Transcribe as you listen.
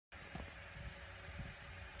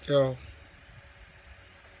Yo,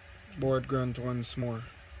 board grant once more.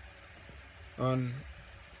 And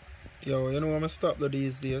yo, you know what I stop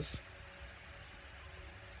these days?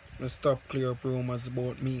 I stop clear up rumors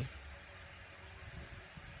about me.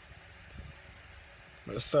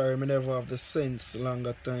 But sorry, I never have the sense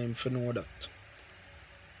longer time for know that.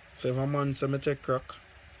 So if a man say me take crack,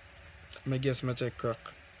 I guess me take crack.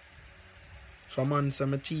 If a man say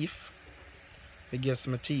me thief, I guess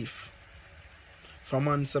me thief. If a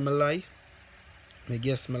man say me lie, I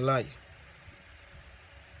guess me lie.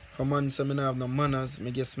 If a man say me not have no manners, I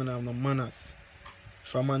guess me not have no manners.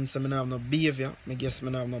 If a man say me not have no behavior, I guess me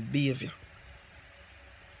not have no behavior.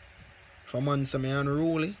 If a man say me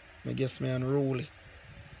unruly, I guess me unruly.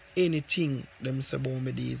 Anything them say about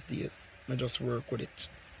me these days, I just work with it.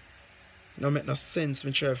 No make no sense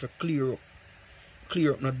me try to clear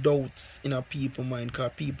up no doubts in a people mind,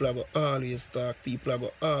 cause people are go always talk, people are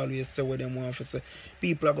go always say what them want to say,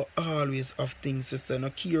 people are go always have things to say. No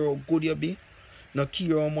care how good you be, no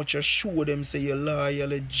care how much you show them say you're loyal,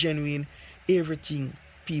 you're genuine, everything,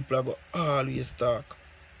 people are go always talk.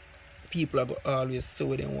 People are go always say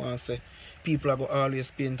what they want to say. People are go always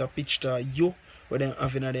paint a picture of you what them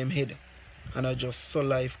have in them head. And I just so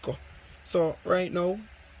life go. So right now,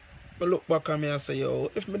 I look back at me and say, yo,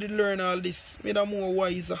 if me did learn all this, me da more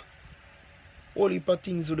wiser. Whole heap of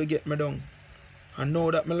things would get me down. And now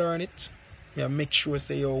that me learn it, me I make sure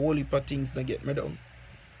say, yo, whole heap of things don't get me down.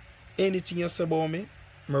 Anything you say about me,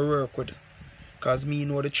 me work with. Cause me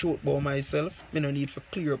know the truth about myself. Me no need to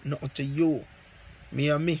clear up nothing to you. Me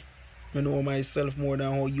and me. Me know myself more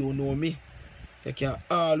than how you know me. You can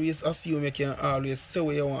always assume, you can always say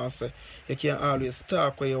what you want to say. You can always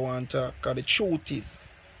talk what you want to talk. Because the truth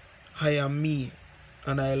is, I am me.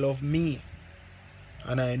 And I love me.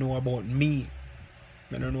 And I know about me.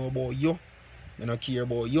 I don't know about you. I don't care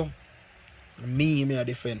about you. Me I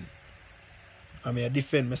defend. I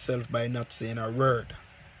defend myself by not saying a word.